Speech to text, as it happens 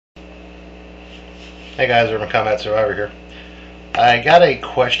Hey guys, Urban Combat Survivor here. I got a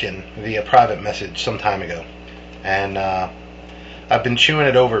question via private message some time ago, and I've been chewing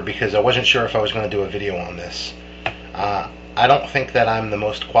it over because I wasn't sure if I was going to do a video on this. I don't think that I'm the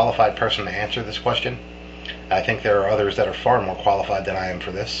most qualified person to answer this question. I think there are others that are far more qualified than I am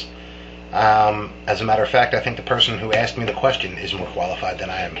for this. As a matter of fact, I think the person who asked me the question is more qualified than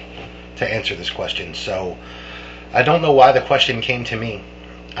I am to answer this question. So I don't know why the question came to me.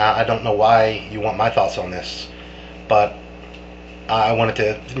 I don't know why you want my thoughts on this, but I wanted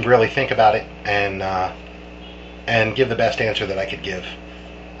to really think about it and give the best answer that I could give.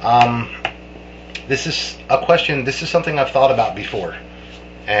 This is a question. This is something I've thought about before,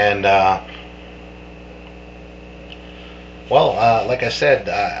 and like I said,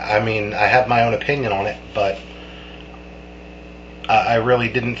 I mean, I have my own opinion on it, but I really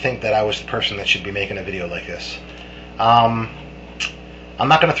didn't think that I was the person that should be making a video like this. I'm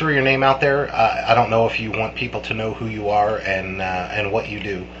not going to throw your name out there. I don't know if you want people to know who you are and what you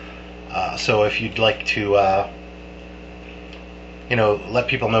do. So if you'd like to, let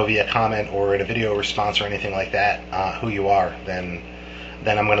people know via comment or in a video response or anything like that who you are, then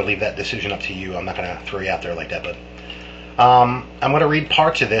I'm going to leave that decision up to you. I'm not going to throw you out there like that. But I'm going to read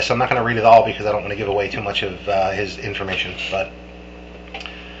parts of this. I'm not going to read it all because I don't want to give away too much of his information.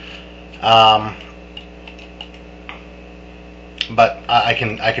 But I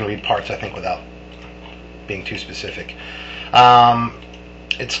can read parts, I think, without being too specific.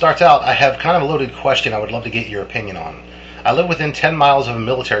 It starts out, I have kind of a loaded question I would love to get your opinion on. I live within 10 miles of a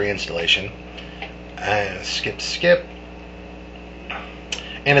military installation. Skip.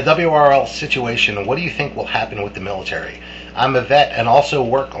 In a WRL situation, what do you think will happen with the military? I'm a vet and also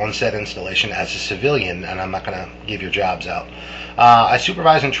work on said installation as a civilian, and I'm not going to give your jobs out. I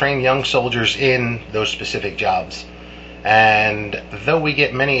supervise and train young soldiers in those specific jobs. And though we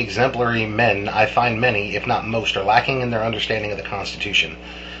get many exemplary men, I find many, if not most, are lacking in their understanding of the Constitution.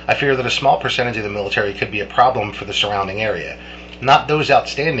 I fear that a small percentage of the military could be a problem for the surrounding area. Not those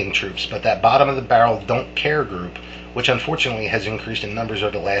outstanding troops, but that bottom-of-the-barrel don't care group, which unfortunately has increased in numbers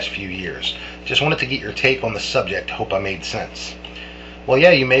over the last few years. Just wanted to get your take on the subject. Hope I made sense. Well,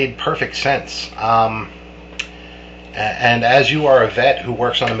 yeah, you made perfect sense. And as you are a vet who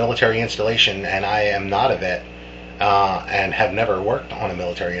works on a military installation, and I am not a vet, and have never worked on a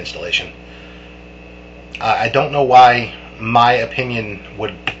military installation, I don't know why my opinion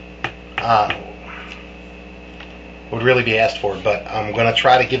would really be asked for, but I'm going to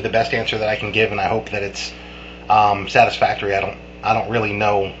try to give the best answer that I can give, and I hope that it's satisfactory. I don't really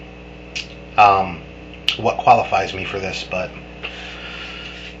know what qualifies me for this, but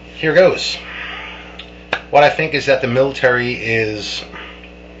here goes. What I think is that the military is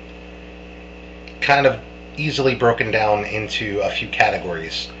kind of easily broken down into a few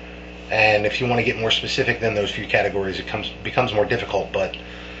categories, and if you want to get more specific than those few categories, it becomes more difficult. But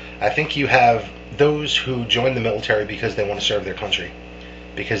I think you have those who join the military because they want to serve their country,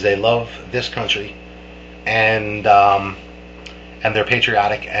 because they love this country, and they're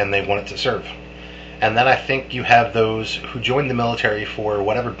patriotic and they want it to serve. And then I think you have those who join the military for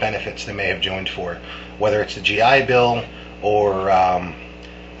whatever benefits they may have joined for, whether it's the GI Bill or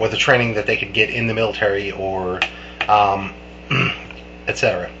the training that they could get in the military, or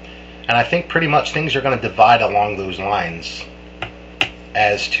etc. And I think pretty much things are going to divide along those lines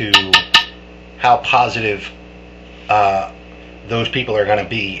as to how positive those people are going to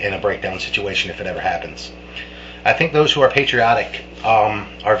be in a breakdown situation if it ever happens. I think those who are patriotic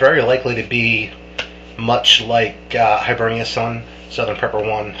are very likely to be much like HiberniaSon, Southern Prepper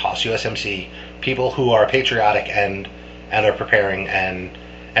 1, Haas USMC, people who are patriotic and are preparing.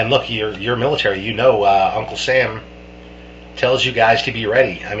 And look, you're military. Uncle Sam tells you guys to be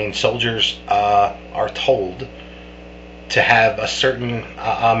ready. I mean, soldiers are told to have a certain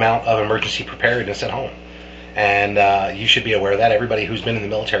amount of emergency preparedness at home. And you should be aware of that. Everybody who's been in the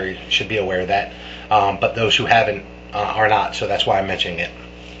military should be aware of that. But those who haven't are not, so that's why I'm mentioning it.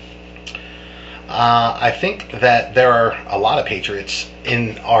 I think that there are a lot of patriots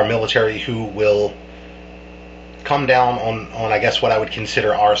in our military who will come down on I guess what I would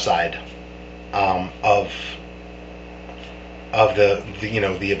consider our side of the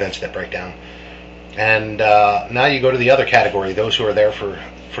events that break down. And now you go to the other category, those who are there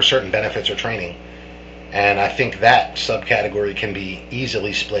for certain benefits or training. And I think that subcategory can be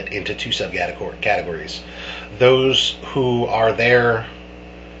easily split into two subcategories. Those who are there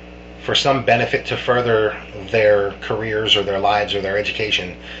for some benefit to further their careers or their lives or their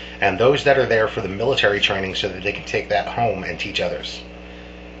education, and those that are there for the military training so that they can take that home and teach others.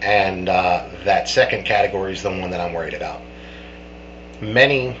 And that second category is the one that I'm worried about.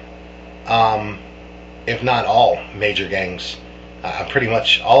 Many if not all, major gangs, pretty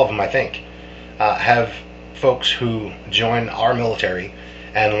much all of them, I think, have folks who join our military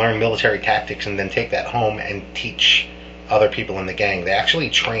and learn military tactics and then take that home and teach other people in the gang. They actually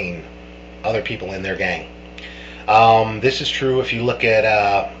train other people in their gang. This is true if you look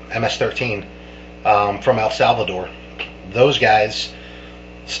at MS-13 from El Salvador. Those guys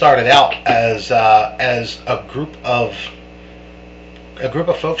started out as a group of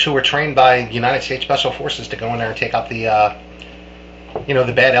folks who were trained by United States Special Forces to go in there and take out the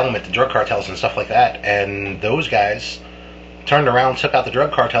the bad element, the drug cartels and stuff like that. And those guys turned around, took out the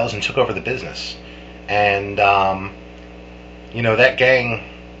drug cartels, and took over the business. And that gang,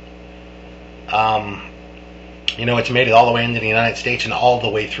 it's made it all the way into the United States and all the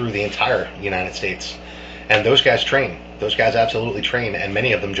way through the entire United States. And those guys train. Those guys absolutely train, and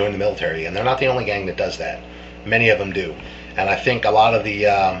many of them join the military. And they're not the only gang that does that. Many of them do. And I think a lot of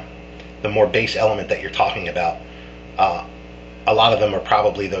the more base element that you're talking about, a lot of them are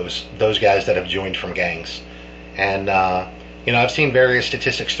probably those guys that have joined from gangs. And I've seen various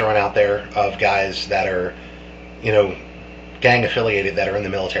statistics thrown out there of guys that are gang affiliated that are in the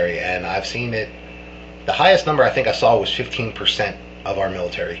military, and I've seen it. The highest number I think I saw was 15% of our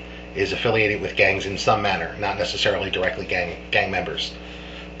military is affiliated with gangs in some manner, not necessarily directly gang members.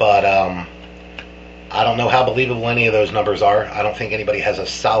 But I don't know how believable any of those numbers are. I don't think anybody has a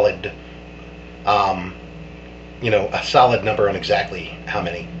solid number on exactly how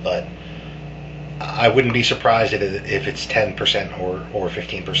many, but I wouldn't be surprised if it's 10% or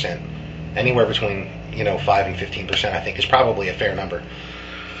 15%. Anywhere between 5 and 15%, I think, is probably a fair number.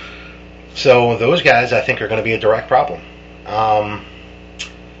 So those guys, I think, are going to be a direct problem.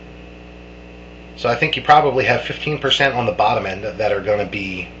 So I think you probably have 15% on the bottom end that are going to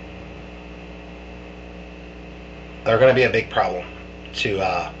be a big problem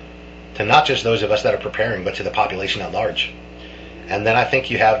to not just those of us that are preparing, but to the population at large. And then I think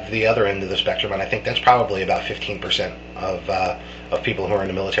you have the other end of the spectrum, and I think that's probably about 15% of people who are in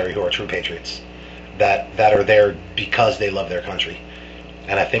the military who are true patriots, that are there because they love their country.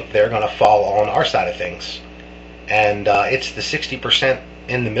 And I think they're going to fall on our side of things. And it's the 60%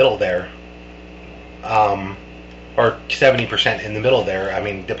 in the middle there, or 70% in the middle there, I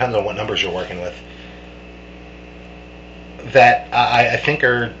mean, depends on what numbers you're working with, that I think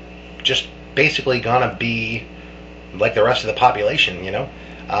are just basically going to be like the rest of the population, It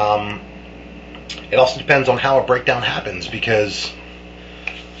also depends on how a breakdown happens, because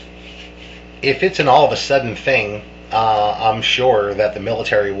if it's an all of a sudden thing, I'm sure that the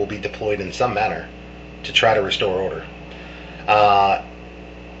military will be deployed in some manner to try to restore order.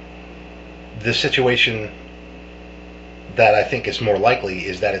 The situation that I think is more likely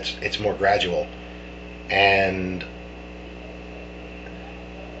is that it's more gradual. And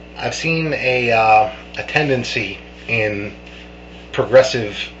I've seen a tendency in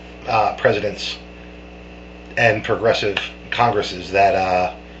progressive presidents and progressive Congresses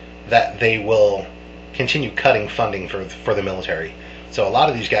that they will continue cutting funding for the military. So a lot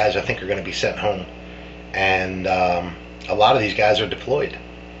of these guys, I think, are going to be sent home, and a lot of these guys are deployed.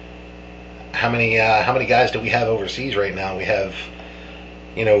 How many guys do we have overseas right now? We have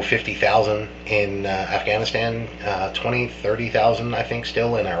 50,000 in Afghanistan, 30,000 I think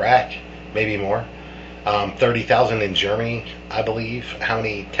still in Iraq, maybe more. 30,000 in Germany, I believe. How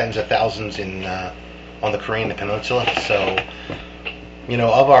many tens of thousands on the Korean Peninsula? So,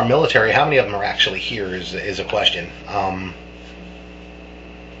 of our military, how many of them are actually here is a question. I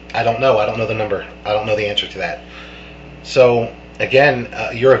don't know. I don't know the number. I don't know the answer to that. So, again,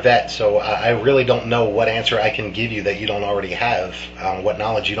 you're a vet, so I really don't know what answer I can give you that you don't already have, what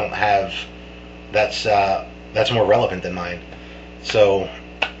knowledge you don't have that's more relevant than mine. So,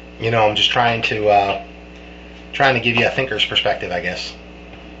 I'm just trying to give you a thinker's perspective, I guess.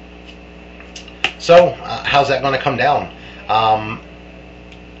 So, how's that going to come down?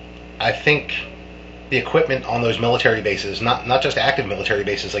 I think the equipment on those military bases, not just active military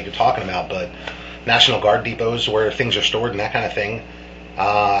bases like you're talking about, but National Guard depots where things are stored and that kind of thing.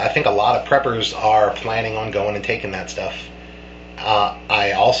 I think a lot of preppers are planning on going and taking that stuff.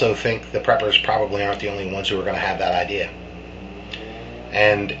 I also think the preppers probably aren't the only ones who are going to have that idea.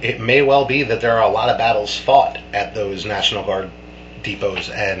 And it may well be that there are a lot of battles fought at those National Guard depots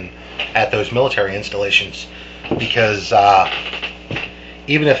and at those military installations, because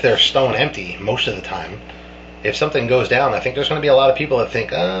even if they're stone empty most of the time, if something goes down, I think there's going to be a lot of people that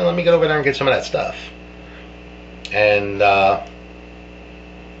think, let me get over there and get some of that stuff. And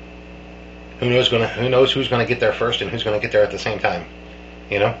who knows who's going to get there first and who's going to get there at the same time,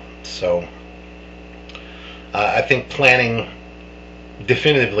 So I think planning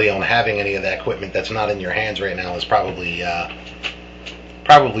definitively on having any of that equipment that's not in your hands right now is probably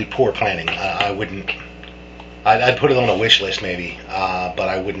poor planning. I wouldn't. I'd put it on a wish list maybe, but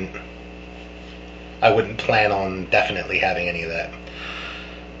I wouldn't plan on definitely having any of that.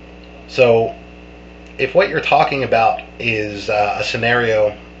 So, if what you're talking about is a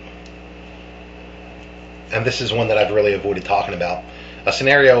scenario, and this is one that I've really avoided talking about, a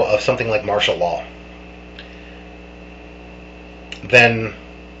scenario of something like martial law, then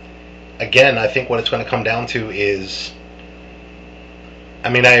again, I think what it's going to come down to is, I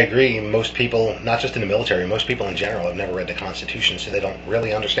mean, I agree, most people, not just in the military, most people in general have never read the Constitution, so they don't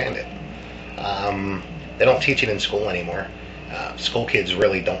really understand it. They don't teach it in school anymore. School kids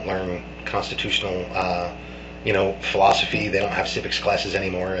really don't learn constitutional, philosophy. They don't have civics classes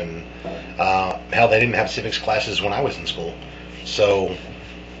anymore, and hell, they didn't have civics classes when I was in school. So,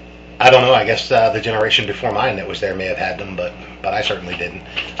 I don't know, I guess the generation before mine that was there may have had them, but I certainly didn't.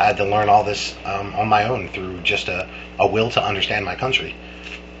 I had to learn all this on my own through just a will to understand my country.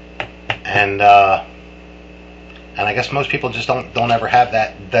 And I guess most people just don't ever have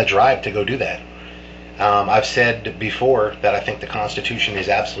that drive to go do that. I've said before that I think the Constitution is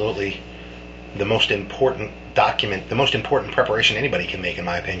absolutely the most important document, the most important preparation anybody can make, in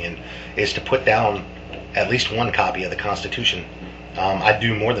my opinion, is to put down at least one copy of the Constitution. I'd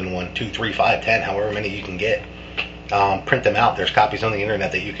do more than 1, 2, 3, 5, 10, however many you can get. Print them out. There's copies on the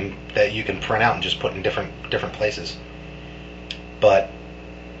internet that you can print out and just put in different places. But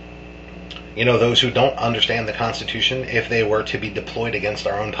those who don't understand the Constitution, if they were to be deployed against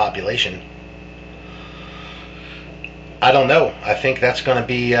our own population, I don't know. I think that's going to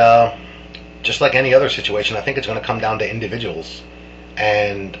be just like any other situation. I think it's going to come down to individuals.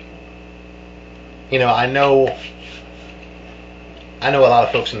 And I know a lot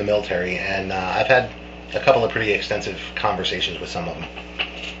of folks in the military, and I've had a couple of pretty extensive conversations with some of them.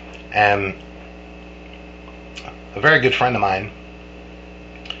 And a very good friend of mine,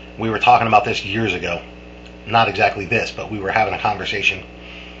 we were talking about this years ago. Not exactly this, but we were having a conversation.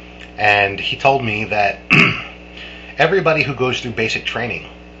 And he told me that everybody who goes through basic training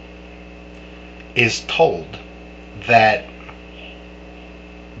is told that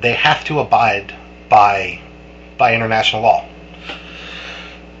they have to abide by international law.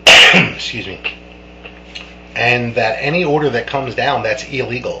 Excuse me. And that any order that comes down that's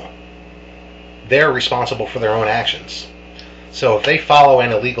illegal, they're responsible for their own actions. So if they follow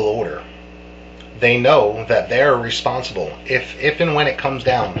an illegal order, they know that they're responsible if and when it comes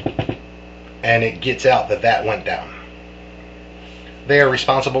down and it gets out that went down. They are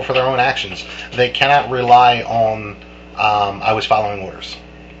responsible for their own actions. They cannot rely on I was following orders.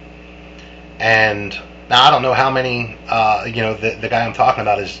 And now I don't know how many the guy I'm talking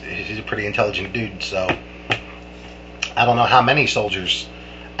about he's a pretty intelligent dude, so I don't know how many soldiers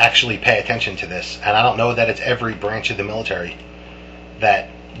actually pay attention to this, and I don't know that it's every branch of the military that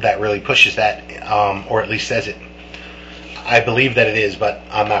really pushes that, or at least says it. I believe that it is, but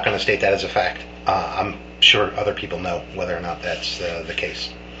I'm not going to state that as a fact. I'm sure other people know whether or not that's the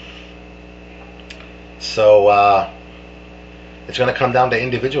case. So it's going to come down to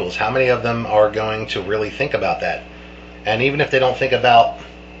individuals. How many of them are going to really think about that? And even if they don't think about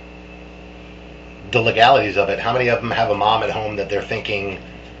the legalities of it, how many of them have a mom at home that they're thinking,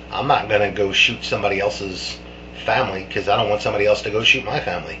 I'm not going to go shoot somebody else's family because I don't want somebody else to go shoot my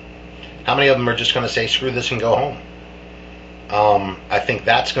family? How many of them are just going to say, screw this and go home? I think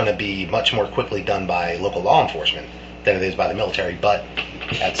that's going to be much more quickly done by local law enforcement than it is by the military. But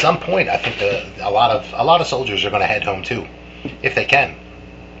at some point, I think a lot of soldiers are going to head home too, if they can.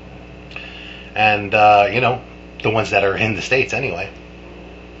 And the ones that are in the States anyway.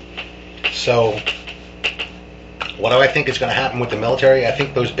 So what do I think is going to happen with the military? I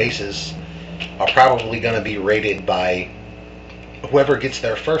think those bases are probably going to be raided by whoever gets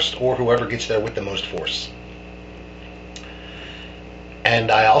there first or whoever gets there with the most force.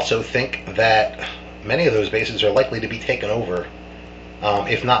 And I also think that many of those bases are likely to be taken over,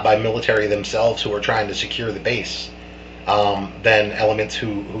 if not by military themselves who are trying to secure the base, then elements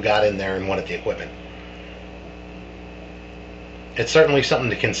who got in there and wanted the equipment. It's certainly something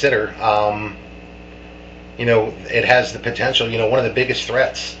to consider. It has the potential. One of the biggest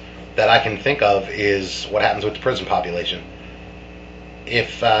threats that I can think of is what happens with the prison population.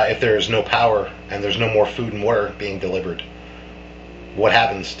 If there's no power and there's no more food and water being delivered, what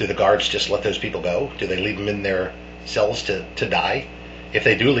happens? Do the guards just let those people go? Do they leave them in their cells to die? If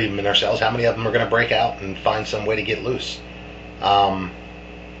they do leave them in their cells, how many of them are going to break out and find some way to get loose?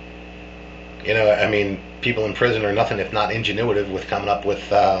 People in prison are nothing if not ingenuitive with coming up with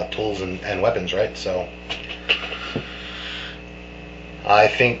tools and weapons, right? So I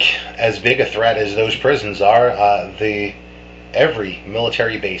think as big a threat as those prisons are, every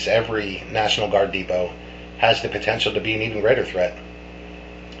military base, every National Guard depot has the potential to be an even greater threat.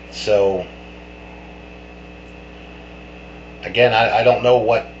 So, again, I don't know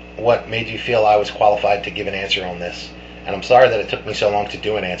what made you feel I was qualified to give an answer on this. And I'm sorry that it took me so long to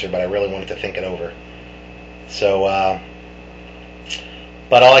do an answer, but I really wanted to think it over. So,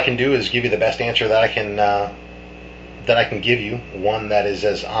 but all I can do is give you the best answer that I can give you, one that is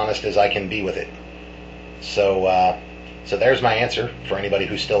as honest as I can be with it. So, so there's my answer for anybody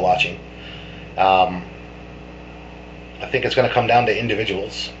who's still watching. I think it's going to come down to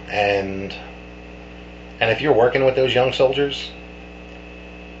individuals, and if you're working with those young soldiers,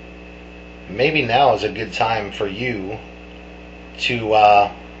 maybe now is a good time for you to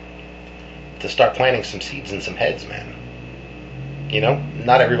start planting some seeds in some heads, man. You know,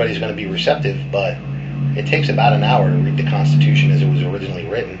 not everybody's going to be receptive, but it takes about an hour to read the Constitution as it was originally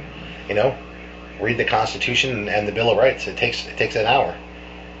written. You know, read the Constitution and the Bill of Rights. It takes an hour,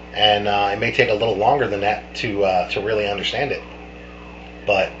 and it may take a little longer than that to really understand it.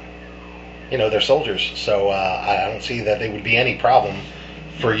 But you know, they're soldiers, so I don't see that there would be any problem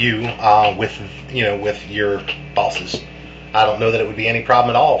for you with your bosses. I don't know that it would be any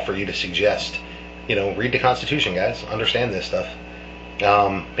problem at all for you to suggest, read the Constitution, guys. Understand this stuff.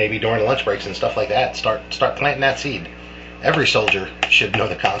 Maybe during lunch breaks and stuff like that, start planting that seed. Every soldier should know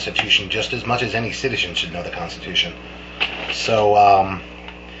the Constitution just as much as any citizen should know the Constitution. So,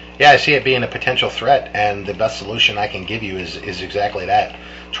 yeah, I see it being a potential threat, and the best solution I can give you is exactly that.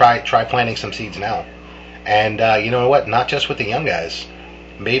 Try planting some seeds now. And you know what? Not just with the young guys.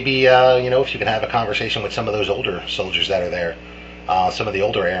 Maybe, if you can have a conversation with some of those older soldiers that are there, some of the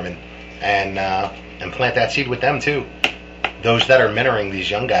older airmen, and plant that seed with them too. Those that are mentoring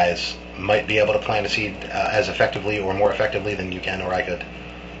these young guys might be able to plant a seed as effectively or more effectively than you can or I could.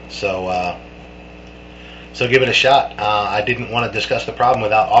 So give it a shot. I didn't want to discuss the problem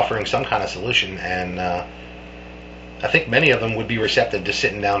without offering some kind of solution, and I think many of them would be receptive to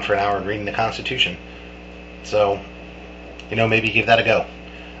sitting down for an hour and reading the Constitution. So, maybe give that a go.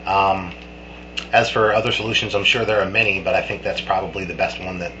 As for other solutions, I'm sure there are many, but I think that's probably the best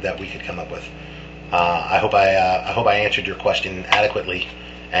one that we could come up with. I hope I answered your question adequately,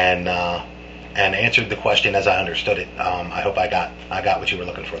 and answered the question as I understood it. I hope I got what you were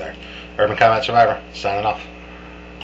looking for there. Urban Combat Survivor, signing off.